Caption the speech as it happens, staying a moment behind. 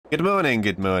Good morning,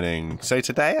 good morning. So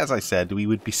today, as I said, we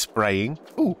would be spraying.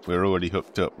 Oh, we're already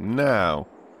hooked up now.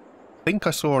 I think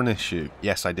I saw an issue.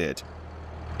 Yes, I did.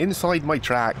 Inside my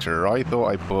tractor, I thought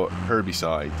I put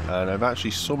herbicide, and I've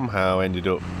actually somehow ended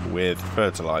up with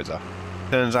fertilizer.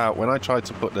 Turns out, when I tried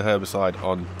to put the herbicide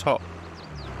on top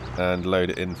and load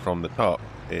it in from the top,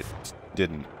 it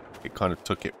didn't. It kind of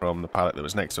took it from the pallet that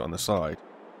was next to it on the side,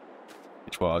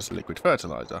 which was liquid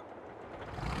fertilizer.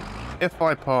 If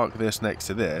I park this next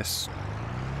to this,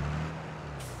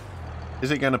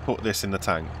 is it going to put this in the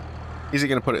tank? Is it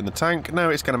going to put it in the tank? No,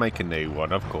 it's going to make a new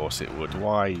one. Of course it would.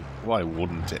 Why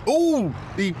wouldn't it? Oh,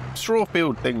 the straw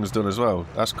field thing's done as well.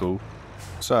 That's cool.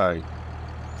 So,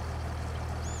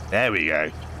 there we go.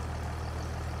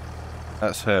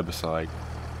 That's herbicide.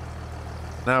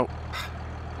 Now,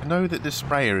 I know that this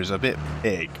sprayer is a bit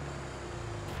big.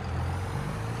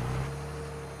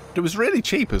 It was really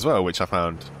cheap as well, which I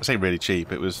found. I say really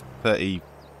cheap. It was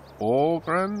 34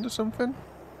 grand or something.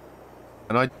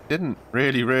 And I didn't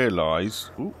really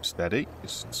realise... Ooh, steady.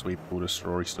 Just sweep all the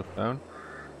strawy stuff down.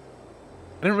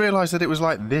 I didn't realise that it was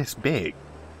like this big.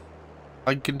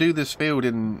 I can do this field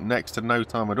in next to no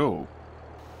time at all.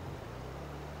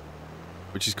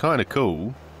 Which is kind of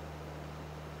cool.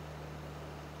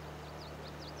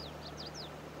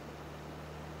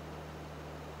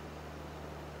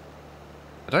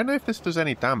 I don't know if this does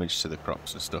any damage to the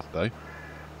crops and stuff though.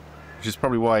 Which is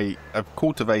probably why I've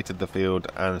cultivated the field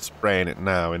and spraying it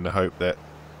now in the hope that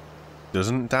it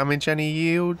doesn't damage any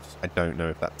yields. I don't know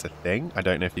if that's a thing. I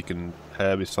don't know if you can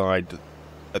herbicide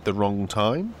at the wrong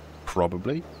time.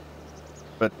 Probably.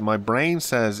 But my brain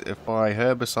says if I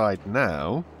herbicide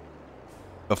now,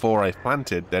 before I've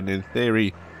planted, then in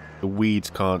theory the weeds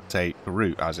can't take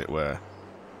root, as it were.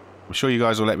 I'm sure you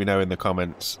guys will let me know in the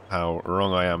comments how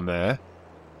wrong I am there.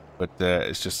 But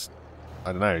it's just,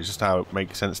 I don't know, it's just how it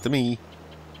makes sense to me.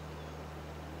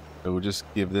 So we'll just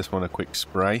give this one a quick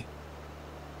spray.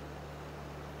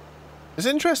 It's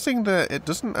interesting that it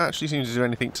doesn't actually seem to do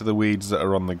anything to the weeds that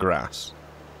are on the grass.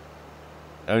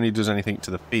 It only does anything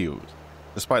to the field,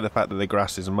 despite the fact that the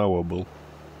grass is mowable.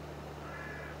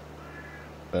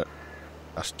 But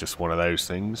that's just one of those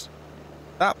things.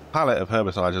 That pallet of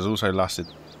herbicide has also lasted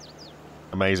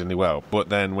amazingly well, but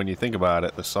then when you think about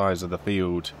it, the size of the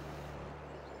field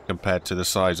compared to the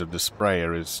size of the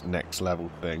sprayer is next level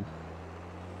thing.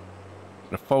 I'm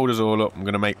going to fold us all up. I'm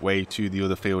going to make way to the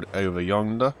other field over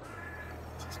yonder.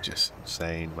 It's just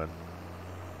insane, man.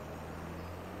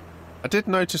 I did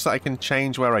notice that I can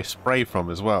change where I spray from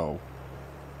as well,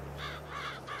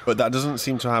 but that doesn't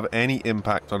seem to have any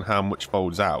impact on how much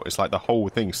folds out. It's like the whole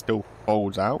thing still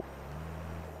folds out.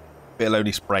 It'll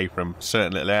only spray from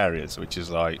certain little areas, which is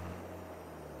like,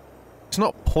 it's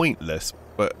not pointless,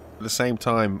 but at the same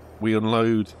time we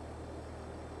unfold,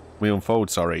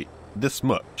 sorry, this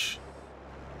much,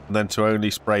 and then to only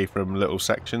spray from little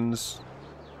sections,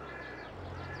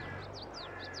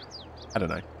 I don't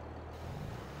know.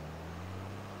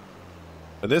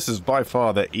 But this is by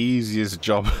far the easiest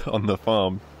job on the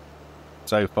farm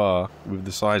so far with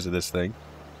the size of this thing,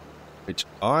 which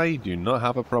I do not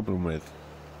have a problem with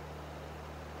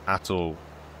at all.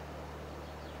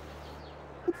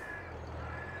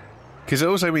 Because it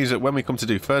also means that when we come to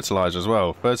do fertilizer as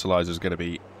well, fertilizer is going to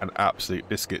be an absolute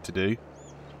biscuit to do.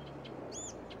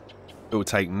 It will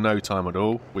take no time at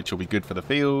all, which will be good for the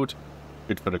field,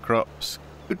 good for the crops,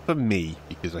 good for me,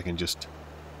 because I can just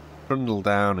trundle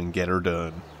down and get her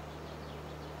done.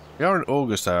 We are in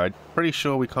August though. I'm pretty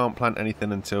sure we can't plant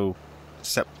anything until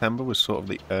September was sort of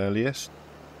the earliest.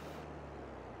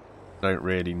 Don't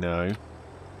really know.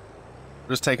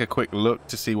 Just take a quick look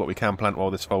to see what we can plant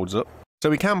while this folds up. So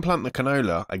we can plant the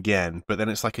canola again, but then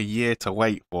it's like a year to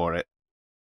wait for it.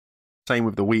 Same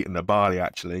with the wheat and the barley,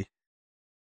 actually.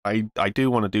 I do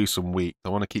want to do some wheat. I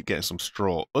want to keep getting some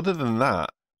straw. Other than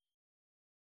that,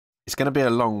 it's going to be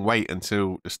a long wait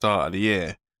until the start of the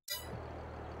year.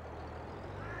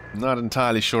 I'm not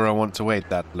entirely sure I want to wait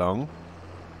that long.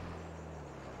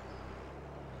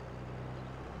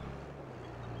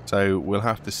 So we'll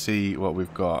have to see what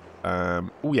we've got.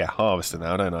 Oh yeah, harvester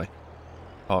now, don't I?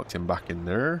 Parked him back in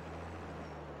there.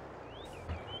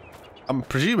 I'm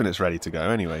presuming it's ready to go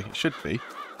anyway. It should be.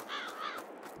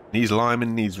 Needs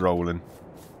liming, needs rolling.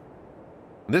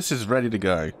 This is ready to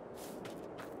go.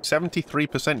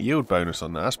 73% yield bonus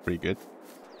on that. That's pretty good.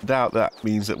 Doubt that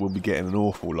means that we'll be getting an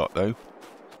awful lot though.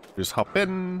 Just hop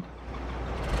in.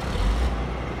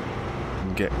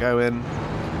 And get going.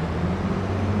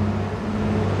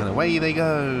 And away they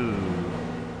go.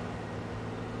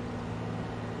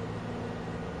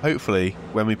 Hopefully,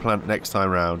 when we plant next time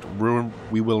round,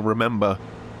 we will remember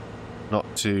not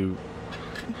to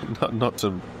not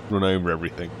to run over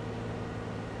everything.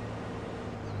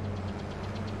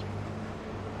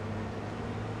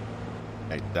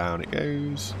 Okay, down it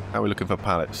goes. How are we looking for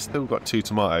pallets? Still got 2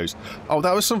 tomatoes. Oh,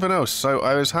 that was something else. So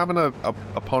I was having a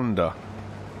ponder.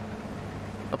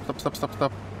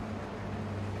 Stop.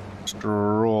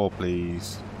 Straw,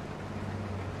 please.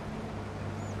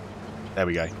 There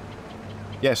we go.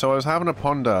 Yeah, so I was having a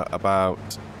ponder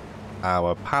about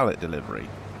our pallet delivery.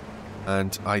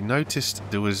 And I noticed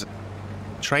there was a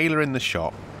trailer in the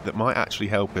shop that might actually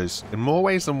help us in more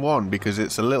ways than one, because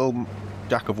it's a little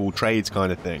jack of all trades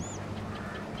kind of thing.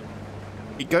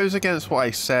 It goes against what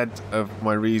I said of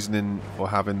my reasoning for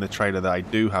having the trailer that I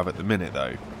do have at the minute,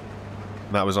 though.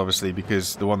 And that was obviously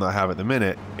because the one that I have at the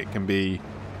minute, it can be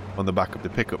on the back of the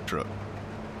pickup truck,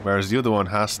 whereas the other one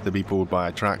has to be pulled by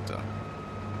a tractor.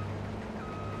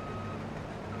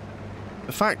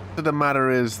 The fact of the matter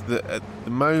is that at the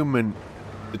moment,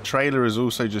 the trailer is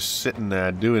also just sitting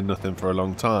there doing nothing for a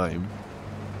long time.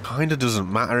 Kinda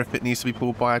doesn't matter if it needs to be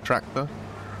pulled by a tractor,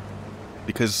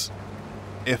 because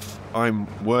if I'm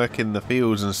working the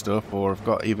fields and stuff, or I've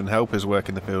got even helpers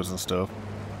working the fields and stuff,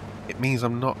 it means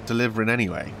I'm not delivering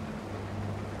anyway.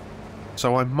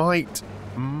 So I might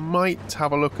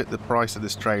have a look at the price of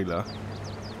this trailer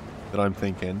that I'm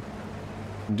thinking,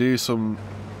 and do some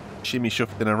shimmy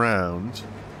shifting around,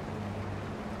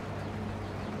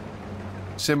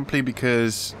 simply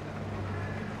because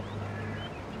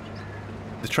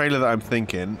the trailer that I'm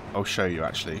thinking, I'll show you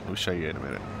actually, I'll show you in a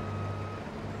minute.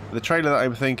 The trailer that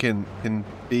I'm thinking can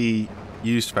be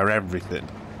used for everything.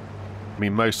 I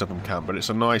mean, most of them can, but it's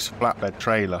a nice flatbed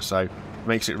trailer, so it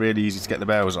makes it really easy to get the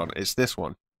bales on. It's this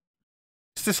one.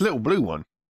 It's this little blue one.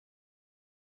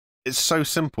 It's so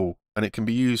simple, and it can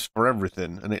be used for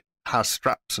everything, and it has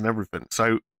straps and everything.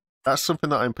 So that's something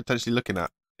that I'm potentially looking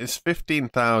at. It's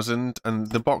 15,000,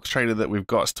 and the box trailer that we've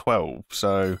got is 12.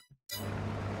 So,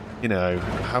 you know,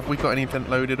 have we got anything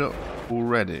loaded up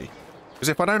already? Because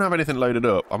if I don't have anything loaded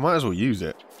up, I might as well use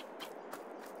it.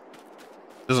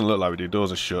 Doesn't look like we do.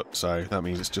 Doors are shut, so that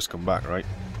means it's just come back, right?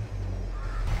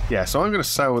 Yeah, so I'm going to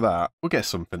sell that. We'll get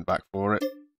something back for it.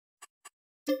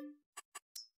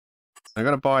 I'm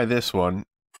going to buy this one.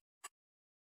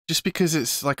 Just because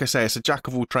it's, like I say, it's a jack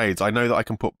of all trades. I know that I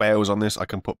can put bales on this, I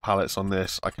can put pallets on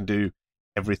this, I can do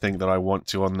everything that I want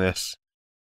to on this.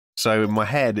 So in my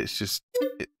head, it's just,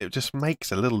 it just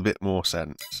makes a little bit more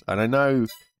sense. And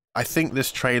I think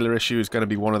this trailer issue is going to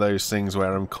be one of those things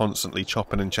where I'm constantly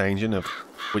chopping and changing of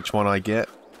which one I get.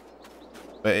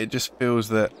 But it just feels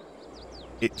that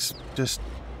it's just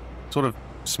sort of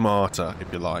smarter,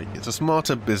 if you like. It's a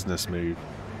smarter business move.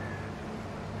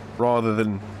 Rather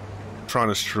than trying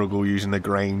to struggle using the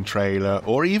grain trailer,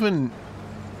 or even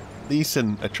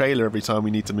leasing a trailer every time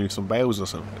we need to move some bales or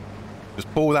something.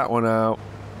 Just pull that one out,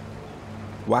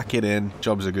 whack it in,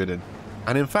 jobs are good in.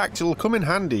 And in fact, it'll come in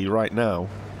handy right now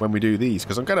when we do these,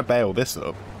 because I'm going to bale this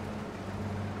up.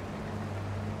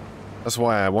 That's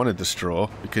why I wanted the straw,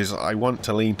 because I want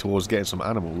to lean towards getting some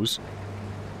animals.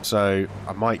 So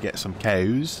I might get some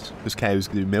cows, because cows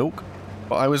do milk.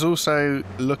 But I was also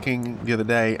looking the other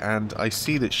day, and I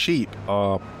see that sheep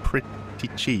are pretty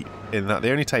cheap in that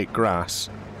they only take grass,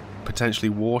 potentially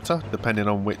water, depending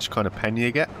on which kind of pen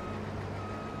you get.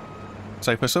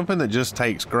 So for something that just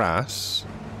takes grass,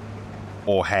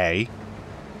 or hay,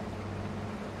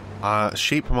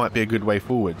 sheep might be a good way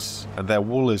forwards, and their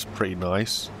wool is pretty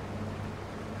nice.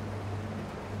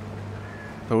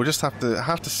 So we'll just have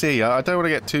to see. I don't want to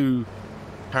get too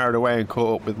carried away and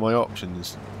caught up with my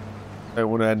options. I don't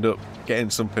want to end up getting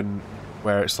something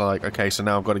where it's like, okay, so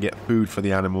now I've got to get food for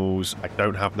the animals. I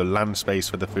don't have the land space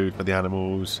for the food for the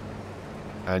animals,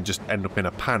 and just end up in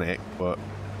a panic. But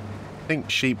I think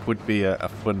sheep would be a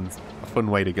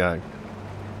fun way to go.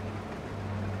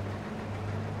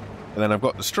 And then I've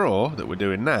got the straw that we're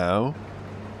doing now,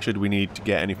 should we need to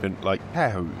get anything like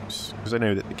cows, because I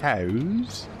know that the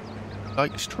cows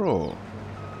like straw.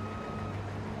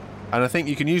 And I think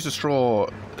you can use the straw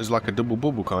as like a double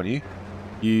bubble, can't you?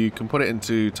 You can put it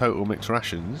into total mixed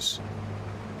rations,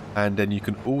 and then you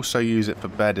can also use it for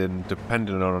bedding,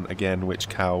 depending on, again, which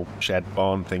cow shed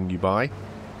barn thing you buy.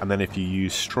 And then if you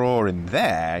use straw in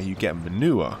there, you get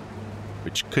manure,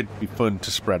 which could be fun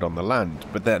to spread on the land,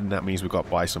 but then that means we've got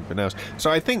to buy something else. So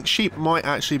I think sheep might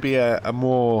actually be a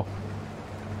more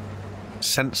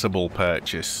sensible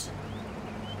purchase,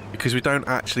 because we don't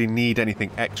actually need anything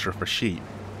extra for sheep.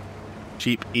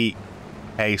 Sheep eat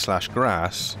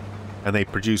hay/grass, and they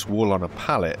produce wool on a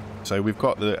pallet, so we've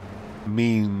got the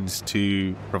means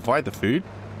to provide the food.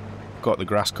 We've got the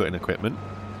grass cutting equipment,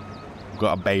 we've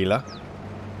got a baler.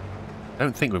 I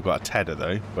don't think we've got a tedder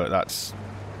though, but that's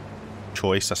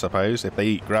choice, I suppose. If they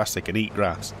eat grass, they can eat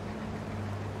grass.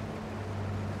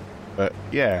 But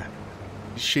yeah,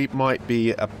 sheep might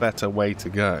be a better way to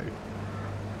go.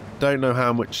 Don't know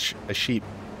how much a sheep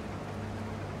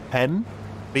pen,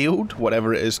 field,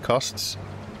 whatever it is, costs.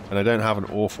 And I don't have an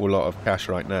awful lot of cash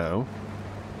right now.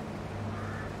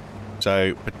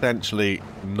 So, potentially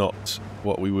not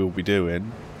what we will be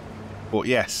doing. But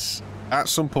yes, at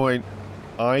some point,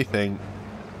 I think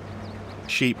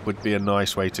sheep would be a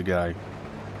nice way to go.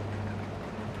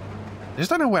 I just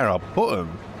don't know where I'll put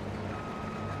them.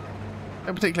 I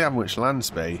don't particularly have much land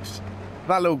space.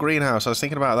 That little greenhouse, I was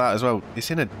thinking about that as well. It's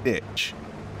in a ditch.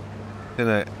 It's in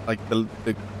a, like, the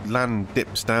land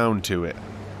dips down to it.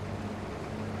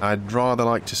 I'd rather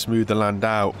like to smooth the land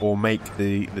out or make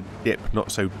the dip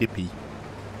not so dippy.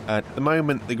 At the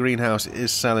moment, the greenhouse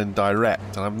is selling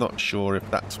direct, and I'm not sure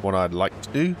if that's what I'd like to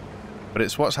do. But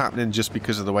it's what's happening just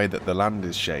because of the way that the land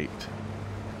is shaped.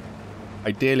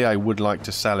 Ideally, I would like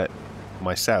to sell it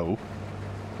myself.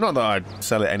 Not that I'd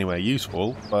sell it anywhere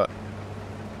useful, but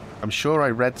I'm sure I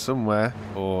read somewhere,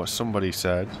 or somebody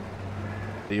said,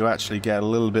 that you actually get a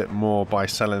little bit more by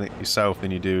selling it yourself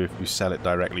than you do if you sell it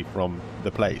directly from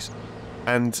the place.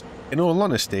 And in all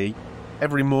honesty,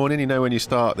 every morning, you know, when you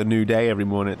start the new day, every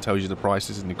morning it tells you the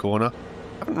prices in the corner.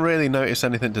 I haven't really noticed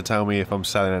anything to tell me if I'm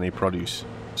selling any produce.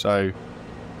 So,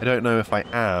 I don't know if I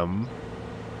am,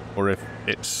 or if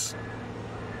it's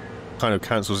kind of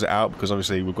cancels it out, because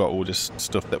obviously we've got all this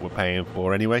stuff that we're paying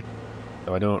for anyway.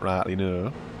 So I don't rightly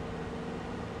know.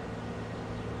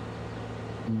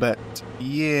 But,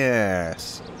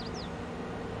 yes.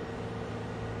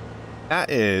 That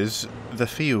is the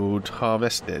field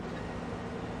harvested.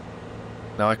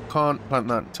 Now I can't plant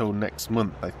that until next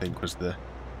month, I think was the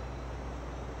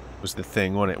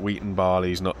thing, wasn't it? Wheat and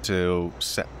barley's not till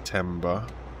September.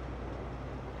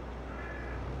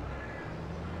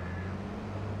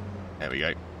 There we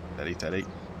go. Teddy.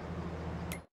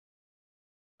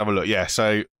 Have a look. Yeah,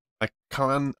 so I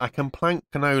can plant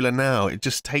canola now. It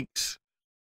just takes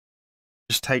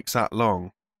that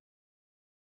long.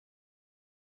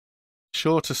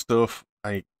 Shorter stuff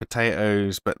like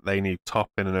potatoes, but they need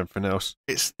topping and everything else.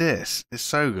 It's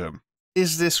sorghum.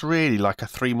 Is this really like a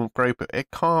 3-month growth? It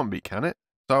can't be, can it?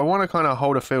 So I want to kind of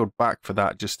hold a field back for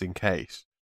that just in case.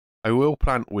 I will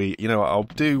plant wheat. You know what? I'll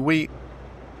do wheat.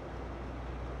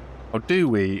 I'll do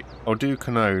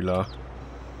canola.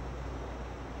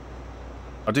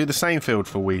 I'll do the same field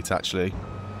for wheat, actually.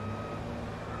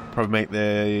 Probably make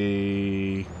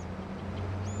the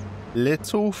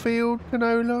little field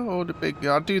canola or the big...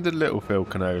 I'll do the little field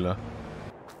canola.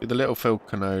 Do the little field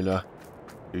canola.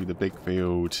 Do the big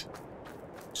field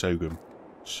sorghum.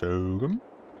 Sorghum?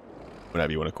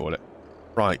 Whatever you want to call it.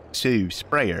 Right, so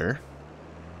sprayer.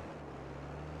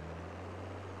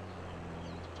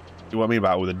 Do you know what I mean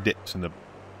about all the dips and the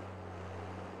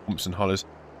bumps and hollers?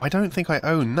 I don't think I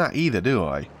own that either, do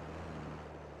I?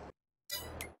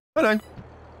 I know.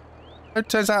 It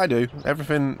turns out I do.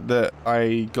 Everything that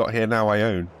I got here now I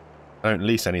own. I don't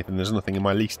lease anything. There's nothing in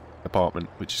my lease department,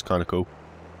 which is kind of cool.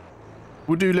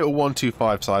 We'll do little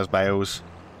 125 size bales.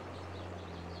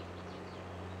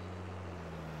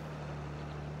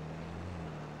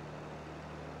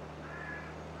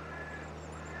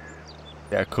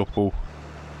 Get a couple.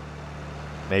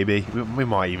 Maybe. We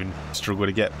might even struggle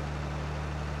to get...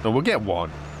 No, we'll get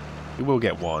one. We will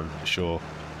get one, for sure.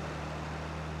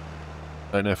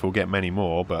 Don't know if we'll get many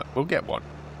more, but we'll get one.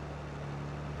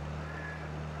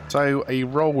 So, a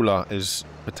roller is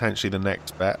potentially the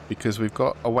next bet, because we've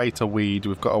got a way to weed,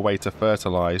 we've got a way to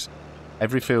fertilise.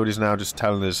 Every field is now just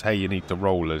telling us, hey, you need the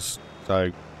rollers.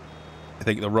 So, I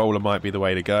think the roller might be the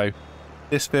way to go.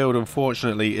 This field,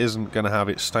 unfortunately, isn't going to have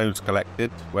its stones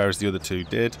collected, whereas the other two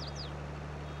did.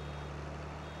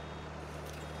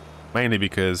 Mainly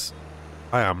because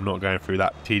I am not going through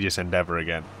that tedious endeavour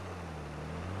again.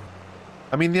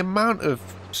 I mean, the amount of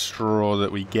straw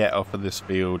that we get off of this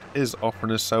field is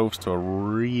offering ourselves to a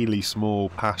really small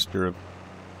pasture of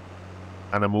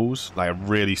animals, like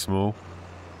really small.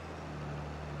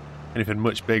 Anything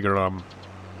much bigger, up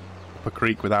a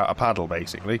creek without a paddle,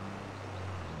 basically.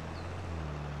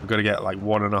 We've got to get like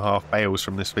 1.5 bales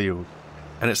from this field.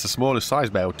 And it's the smallest size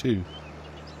bale too.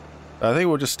 I think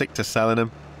we'll just stick to selling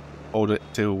them. Hold it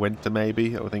till winter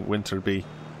maybe. I think winter would be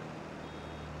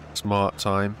a smart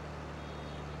time.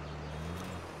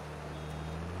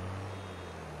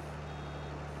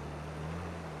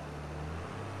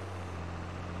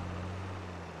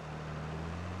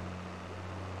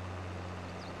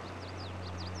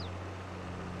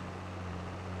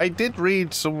 I did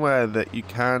read somewhere that you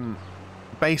can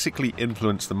basically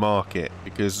influence the market,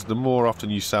 because the more often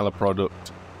you sell a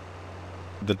product,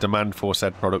 the demand for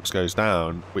said products goes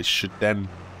down, which should then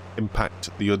impact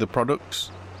the other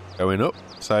products going up.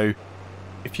 So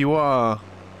if you are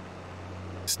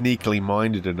sneakily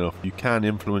minded enough, you can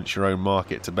influence your own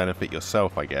market to benefit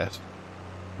yourself, I guess.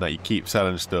 That you keep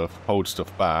selling stuff, hold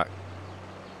stuff back.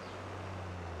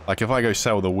 Like if I go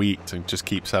sell the wheat and just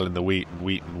keep selling the wheat and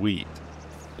wheat and wheat,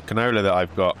 the canola that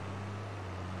I've got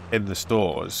in the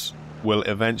stores will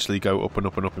eventually go up and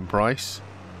up and up in price.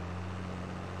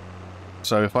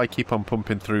 So if I keep on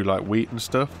pumping through like wheat and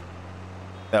stuff,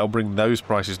 that'll bring those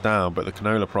prices down, but the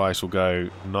canola price will go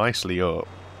nicely up,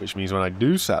 which means when I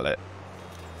do sell it,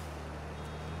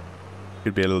 it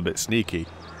could be a little bit sneaky.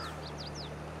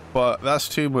 But that's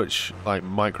too much like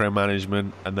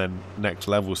micromanagement and then next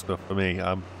level stuff for me.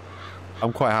 I'm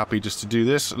quite happy just to do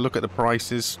this, look at the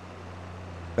prices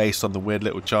based on the weird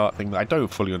little chart thing that I don't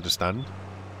fully understand,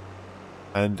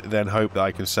 and then hope that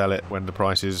I can sell it when the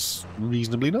price is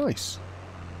reasonably nice.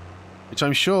 Which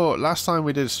I'm sure last time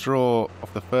we did straw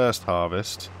off the first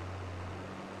harvest,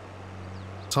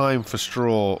 time for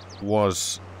straw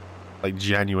was like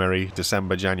January,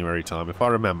 December, January time, if I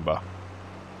remember.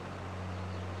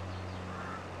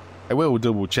 I will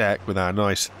double check with our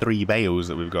nice 3 bales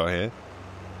that we've got here.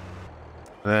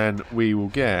 Then we will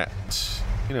get,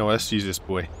 you know, let's use this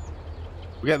boy.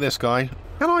 We'll get this guy.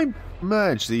 Can I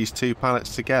merge these 2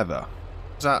 pallets together?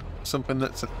 Is that something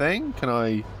that's a thing? Can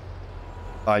I,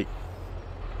 like,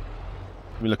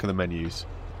 let me look at the menus.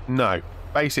 No.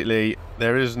 Basically,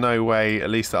 there is no way, at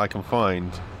least that I can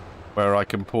find, where I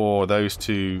can pour those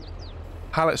 2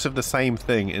 pallets of the same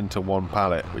thing into 1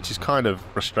 pallet, which is kind of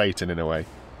frustrating in a way.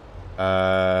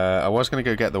 I was going to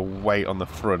go get the weight on the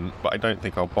front, but I don't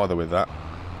think I'll bother with that.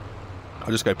 I'll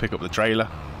just go pick up the trailer.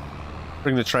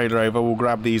 Bring the trailer over, we'll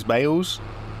grab these bales.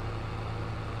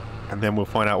 And then we'll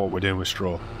find out what we're doing with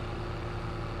straw.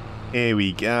 Here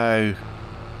we go.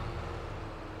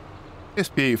 This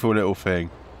beautiful little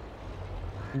thing.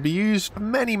 Can be used for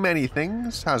many, many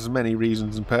things. Has many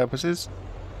reasons and purposes.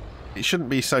 It shouldn't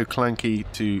be so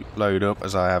clanky to load up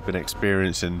as I have been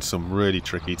experiencing some really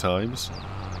tricky times.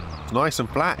 It's nice and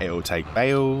flat. It'll take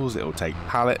bales, it'll take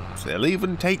pallets, it'll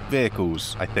even take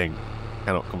vehicles, I think.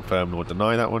 Cannot confirm nor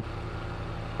deny that one.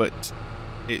 But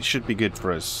it should be good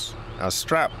for us. As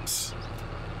straps,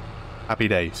 happy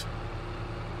days.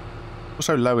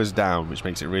 Also lowers down, which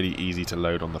makes it really easy to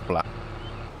load on the flat.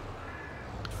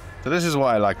 So this is what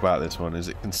I like about this one, is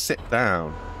it can sit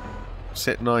down.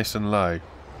 Sit nice and low.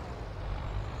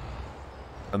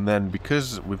 And then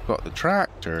because we've got the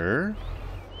tractor,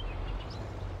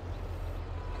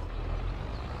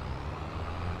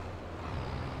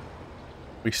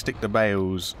 we stick the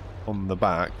bales on the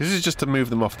back. This is just to move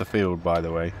them off the field, by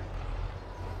the way.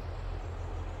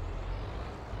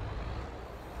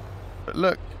 But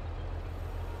look,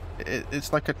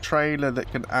 it's like a trailer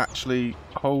that can actually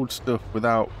hold stuff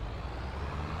without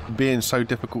being so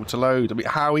difficult to load. I mean,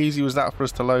 how easy was that for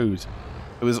us to load?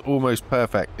 It was almost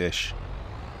perfect-ish.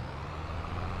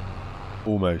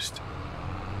 Almost.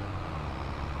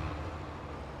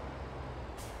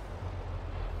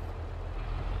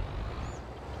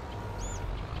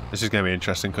 This is going to be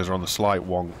interesting because we're on the slight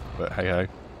wonk, but hey ho.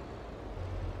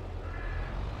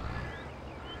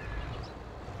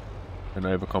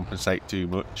 Don't overcompensate too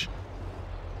much.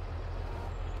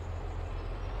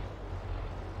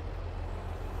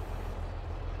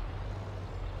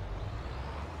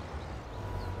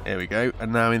 There we go.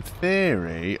 And now in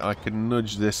theory, I can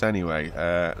nudge this anyway.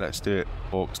 Let's do it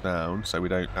forks down so we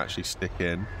don't actually stick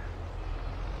in.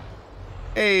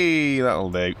 Hey,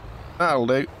 that'll do. That'll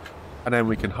do. And then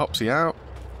we can hopsy out.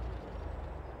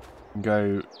 And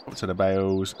go up to the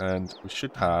bales and we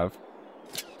should have,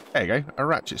 there you go, a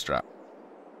ratchet strap.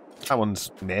 That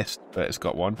one's missed, but it's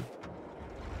got one.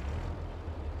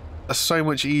 That's so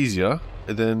much easier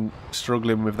than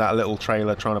struggling with that little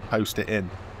trailer trying to post it in.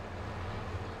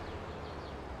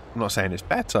 I'm not saying it's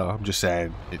better, I'm just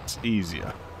saying it's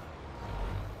easier.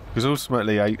 Because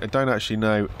ultimately, I don't actually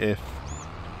know if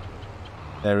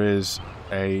there is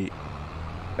a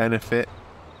benefit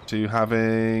to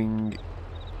having...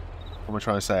 What am I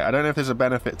trying to say? I don't know if there's a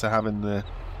benefit to having the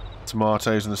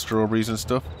tomatoes and the strawberries and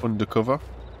stuff undercover.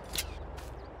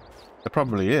 There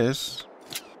probably is.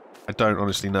 I don't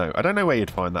honestly know. I don't know where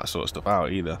you'd find that sort of stuff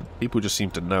out either. People just seem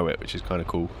to know it, which is kind of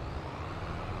cool.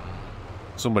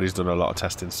 Somebody's done a lot of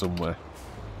testing somewhere.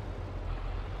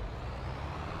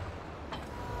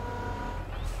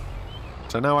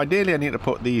 So now ideally I need to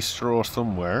put these straw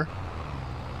somewhere.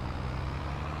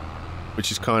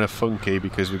 Which is kind of funky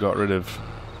because we got rid of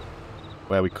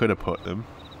where we could have put them.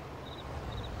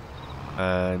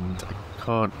 And I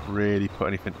can't really put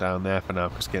anything down there for now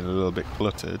because it's getting a little bit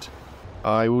cluttered.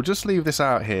 I will just leave this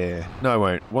out here. No, I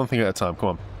won't. One thing at a time. Come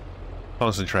on.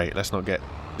 Concentrate. Let's not get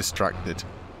distracted.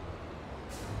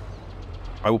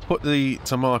 I will put the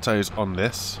tomatoes on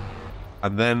this,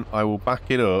 and then I will back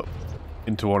it up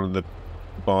into one of the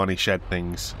Barney shed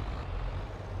things.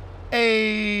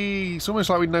 Hey! It's almost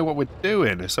like we know what we're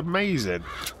doing. It's amazing.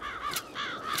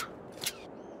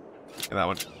 Get that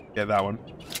one. Get that one.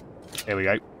 Here we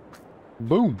go.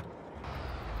 Boom.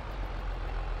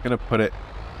 Gonna put it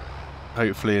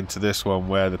hopefully into this one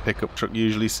where the pickup truck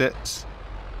usually sits.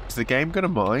 Is the game gonna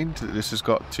mind that this has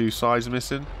got 2 sides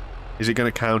missing? Is it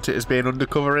gonna count it as being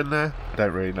undercover in there? I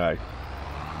don't really know.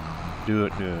 Do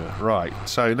it now. Right,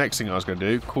 so next thing I was gonna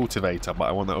do, cultivator, but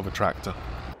I want that other tractor.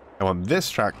 I want this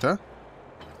tractor.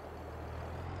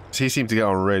 So he seemed to get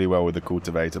on really well with the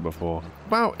cultivator before.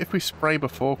 Well, if we spray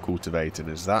before cultivating,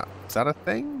 is that a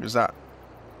thing? Is that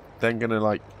then gonna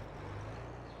like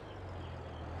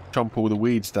chomp all the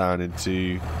weeds down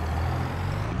into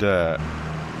the dirt?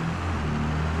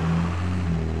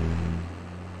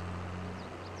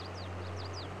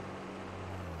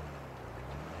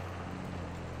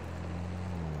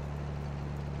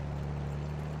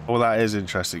 Well, that is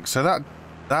interesting. So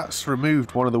that's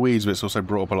removed one of the weeds, but it's also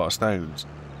brought up a lot of stones.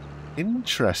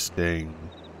 Interesting.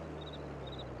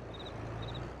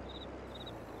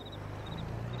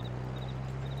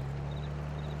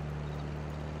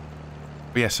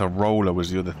 But yes, a roller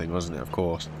was the other thing, wasn't it? Of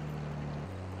course.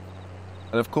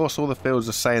 And of course, all the fields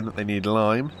are saying that they need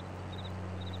lime.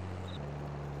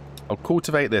 I'll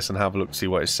cultivate this and have a look, see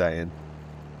what it's saying.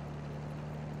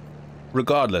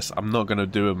 Regardless, I'm not going to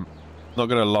do them. Not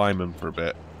going to lime them for a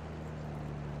bit.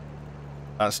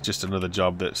 That's just another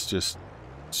job that's just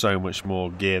so much more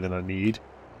gear than I need.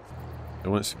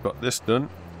 And once we've got this done,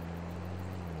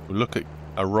 we'll look at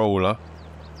a roller.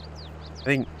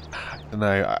 I don't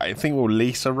know, I think we'll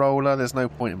lease a roller. There's no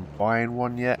point in buying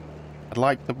one yet. I'd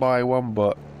like to buy one,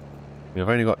 but we've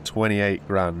only got 28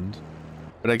 grand.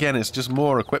 But again, it's just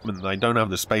more equipment that I don't have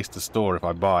the space to store if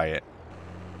I buy it.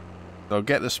 So I'll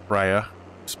get the sprayer.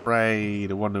 Spray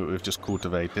the one that we've just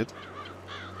cultivated.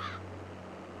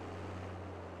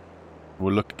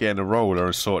 We'll look at getting a roller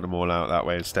and sorting them all out that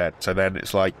way instead. So then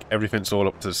it's like everything's all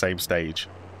up to the same stage.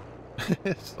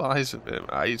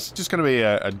 It's just going to be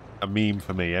a meme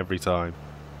for me every time.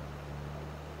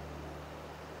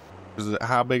 Because of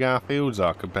how big our fields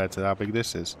are compared to how big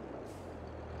this is.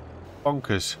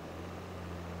 Bonkers.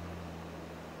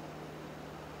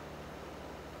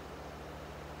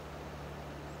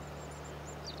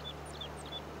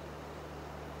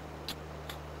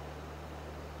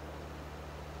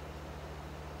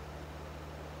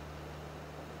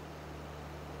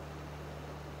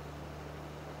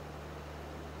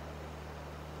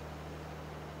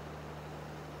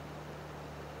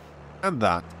 And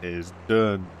that is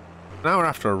done. Now we're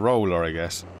after a roller, I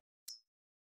guess.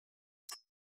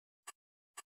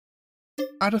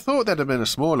 I'd have thought there'd have been a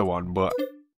smaller one, but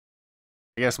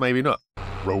I guess maybe not.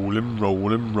 Rolling,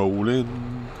 rolling,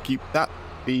 rolling. Keep that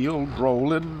field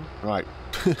rolling. Right.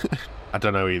 I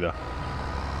don't know either.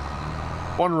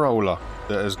 One roller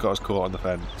that has got us caught on the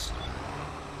fence.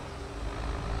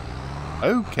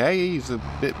 Okay, he's a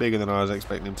bit bigger than I was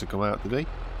expecting him to come out to be.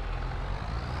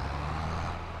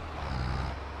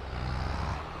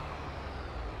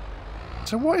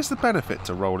 So what is the benefit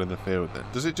to roll in the field then?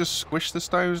 Does it just squish the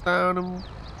stones down and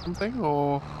something,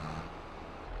 or...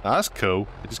 Oh, that's cool.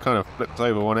 It just kind of flips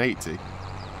over 180.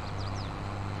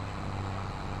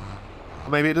 Or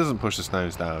maybe it doesn't push the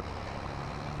stones down.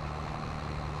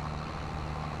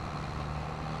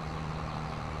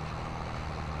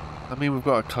 I mean, we've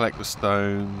got to collect the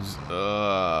stones.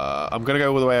 I'm going to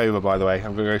go all the way over, by the way.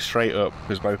 I'm going to go straight up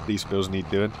because both these fields need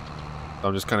doing. So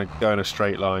I'm just kind of going a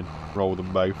straight line, roll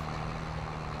them both.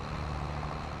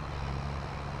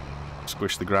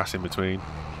 Squish the grass in between.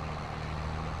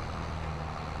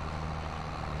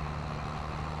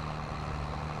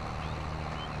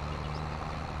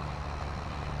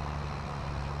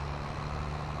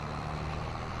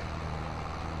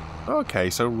 Okay,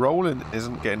 so rolling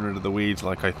isn't getting rid of the weeds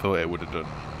like I thought it would have done.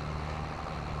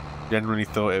 Generally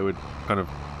thought it would kind of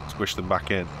squish them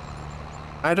back in.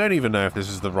 I don't even know if this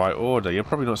is the right order. You're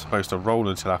probably not supposed to roll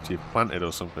until after you've planted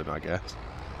or something, I guess.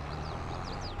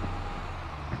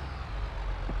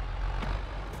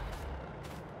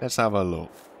 Let's have a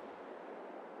look.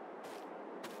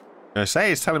 I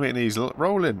say it's telling me it needs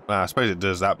rolling. Well, I suppose it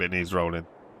does. That bit needs rolling.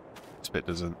 This bit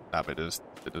doesn't. That bit does.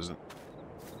 It doesn't.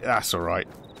 That's alright.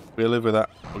 We'll live with that.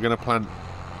 We're going to plant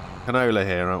canola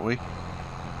here, aren't we?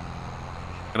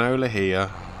 Canola here.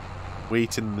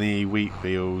 Wheat in the wheat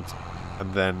field.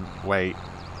 and then wait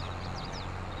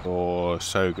for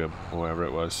sorghum, or whatever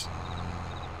it was.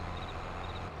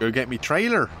 Go get me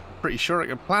trailer. Pretty sure I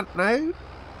can plant now.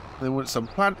 Then once I'm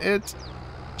planted,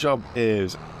 job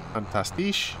is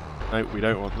fantastic. No, we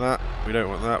don't want that. We don't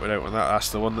want that. We don't want that. That's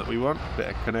the one that we want.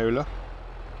 Bit of canola.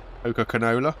 Coca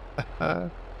canola.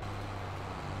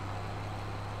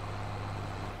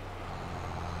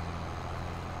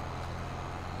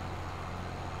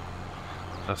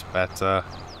 That's better.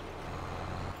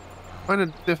 Kind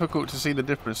of difficult to see the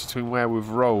difference between where we've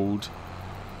rolled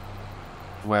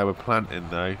and where we're planting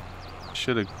though.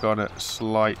 Should have gone at a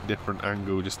slight different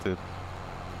angle just to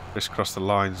crisscross the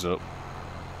lines up.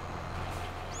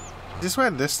 Is this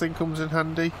where this thing comes in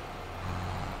handy?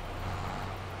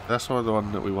 That's one of the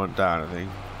one that we want down, I think.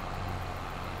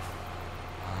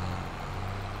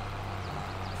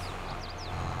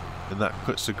 And that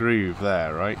cuts the groove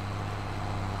there, right?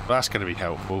 That's going to be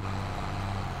helpful.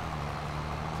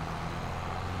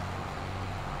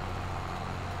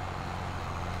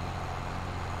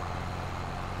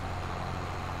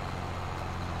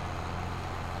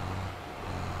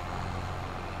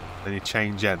 Then you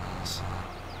change ends.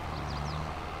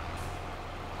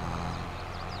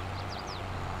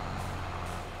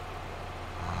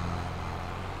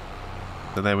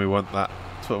 And then we want that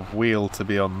sort of wheel to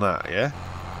be on that, yeah?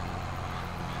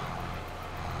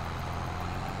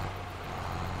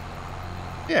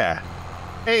 Yeah.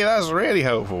 Hey, that's really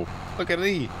helpful. Look at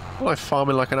me. I'm like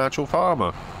farming like an actual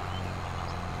farmer.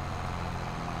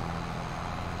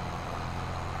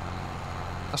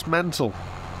 That's mental.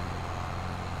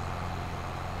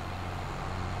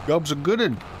 Job's a good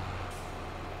one.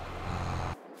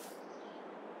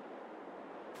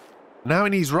 Now it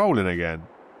needs rolling again.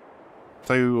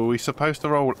 So are we supposed to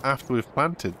roll after we've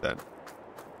planted then?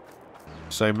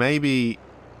 So maybe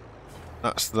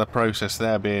that's the process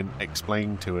there being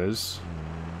explained to us.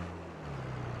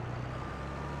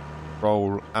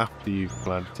 Roll after you've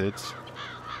planted.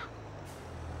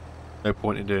 No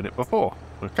point in doing it before.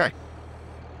 Okay.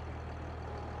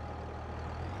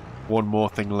 One more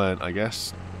thing learnt, I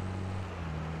guess.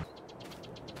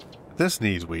 This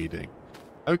needs weeding.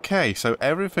 Okay, so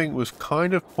everything was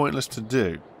kind of pointless to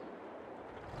do.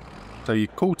 So you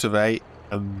cultivate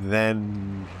and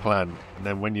then plant. And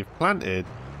then when you've planted,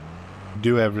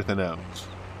 do everything else.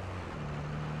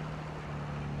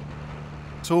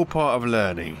 It's all part of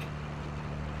learning.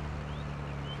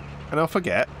 And I'll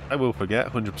forget. I will forget,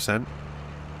 100%.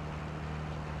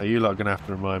 So you lot are going to have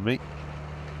to remind me.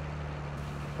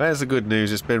 There's the good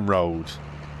news, it's been rolled.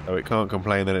 So it can't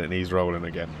complain that it needs rolling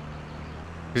again.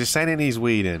 Because it's saying it needs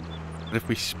weeding. But if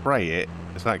we spray it,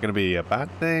 is that going to be a bad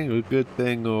thing, or a good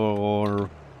thing, or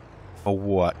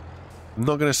what? I'm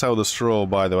not going to sell the straw,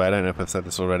 by the way. I don't know if I've said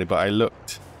this already, but I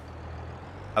looked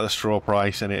at the straw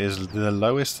price and it is the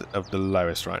lowest of the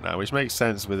lowest right now, which makes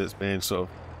sense with it being sort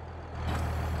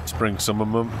of spring, summer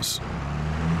months.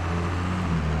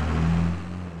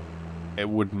 It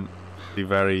wouldn't be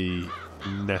very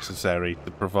necessary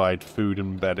to provide food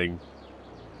and bedding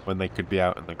when they could be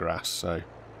out in the grass, so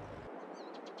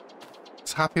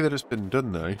it's happy that it's been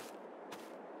done though.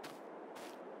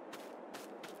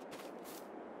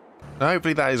 So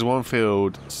hopefully that is one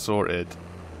field sorted.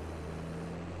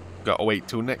 Gotta wait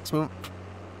till next month.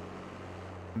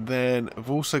 Then I've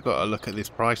also got to look at these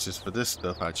prices for this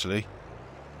stuff actually.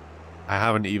 I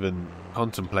haven't even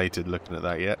contemplated looking at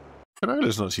that yet.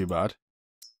 Canola's not too bad.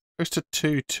 Goes to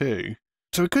 2.2.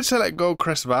 So we could sell it at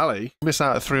Goldcrest Valley. Miss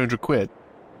out at 300 quid.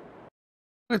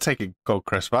 I'm going to take a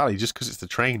Goldcrest Valley just because it's the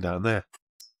train down there.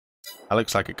 That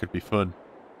looks like it could be fun.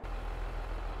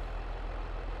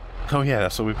 Oh yeah,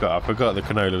 that's what we've got. I forgot the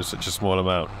canola was such a small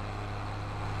amount.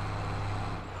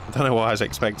 I don't know why I was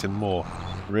expecting more.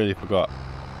 I really forgot.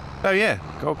 Oh yeah,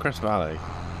 Goldcrest Valley.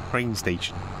 Train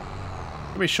station.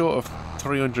 Gonna be short of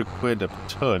 300 quid a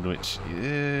ton, which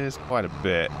is quite a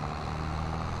bit.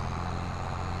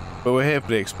 But we're here for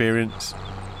the experience.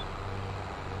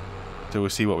 So we'll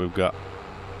see what we've got.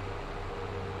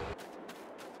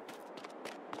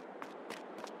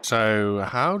 So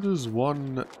how does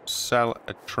one sell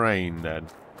a train then?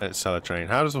 Let's sell a train.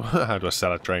 How do I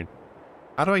sell a train?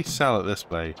 How do I sell at this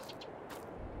place?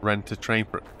 Rent a train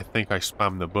for... I think I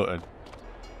spammed the button.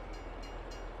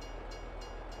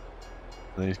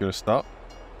 And then he's going to stop.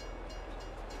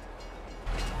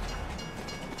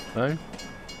 No?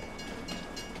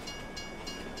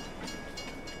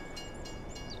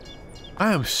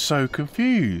 I am so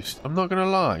confused. I'm not going to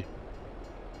lie.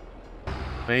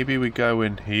 Maybe we go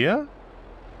in here?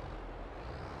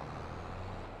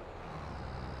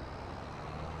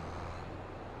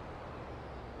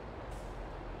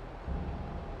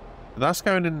 That's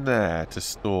going in there to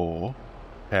store.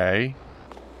 Okay.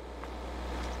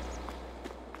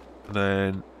 And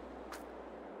then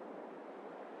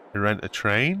we rent a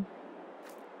train.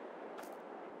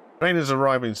 Train is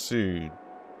arriving soon.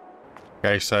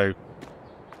 Okay, so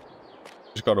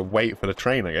just got to wait for the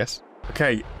train, I guess.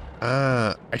 Okay.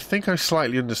 I think I'm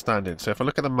slightly understanding. So if I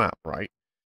look at the map, right?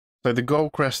 So the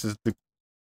Gold Crest is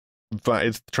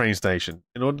it's the train station.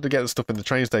 In order to get the stuff in the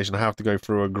train station, I have to go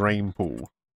through a grain pool.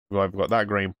 So I've got that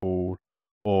grain pool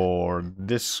or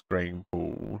this grain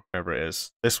pool, whatever it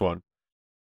is. This one.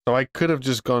 So I could have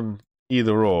just gone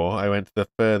either or. I went to the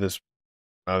furthest.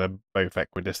 Oh, they're both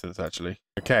equidistant, actually.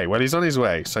 Okay, well, he's on his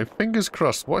way. So fingers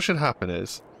crossed. What should happen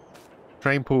is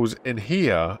train pulls in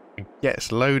here and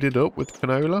gets loaded up with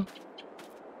canola.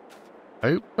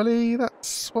 Hopefully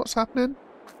that's what's happening.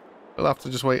 We'll have to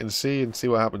just wait and see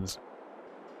what happens.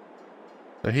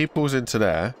 So he pulls into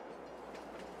there.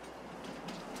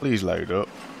 Please load up.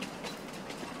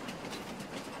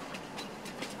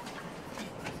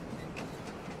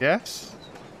 Yes?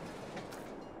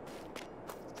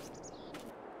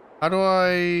 How do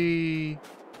I...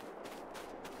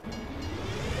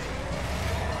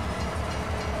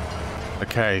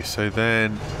 Okay, so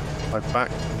then if I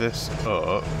back this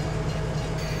up...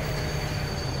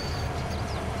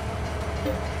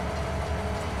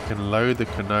 I can load the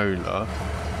canola.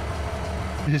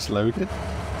 It's loaded?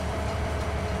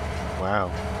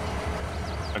 Wow.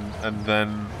 And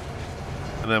then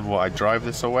what, I drive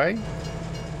this away?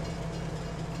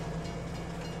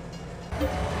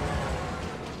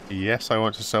 Yes, I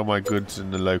want to sell my goods in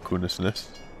the localness.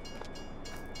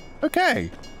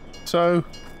 Okay. So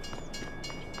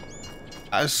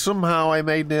somehow I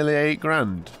made nearly 8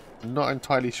 grand. I'm not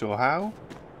entirely sure how.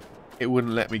 It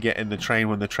wouldn't let me get in the train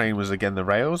when the train was against the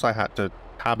rails. I had to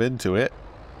tab into it,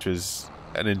 which was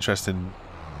an interesting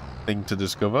thing to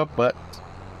discover, but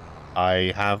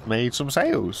I have made some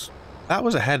sales. That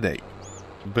was a headache,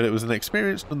 but it was an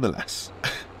experience nonetheless.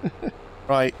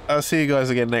 Right, I'll see you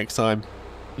guys again next time.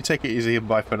 You take it easy and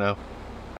bye for now.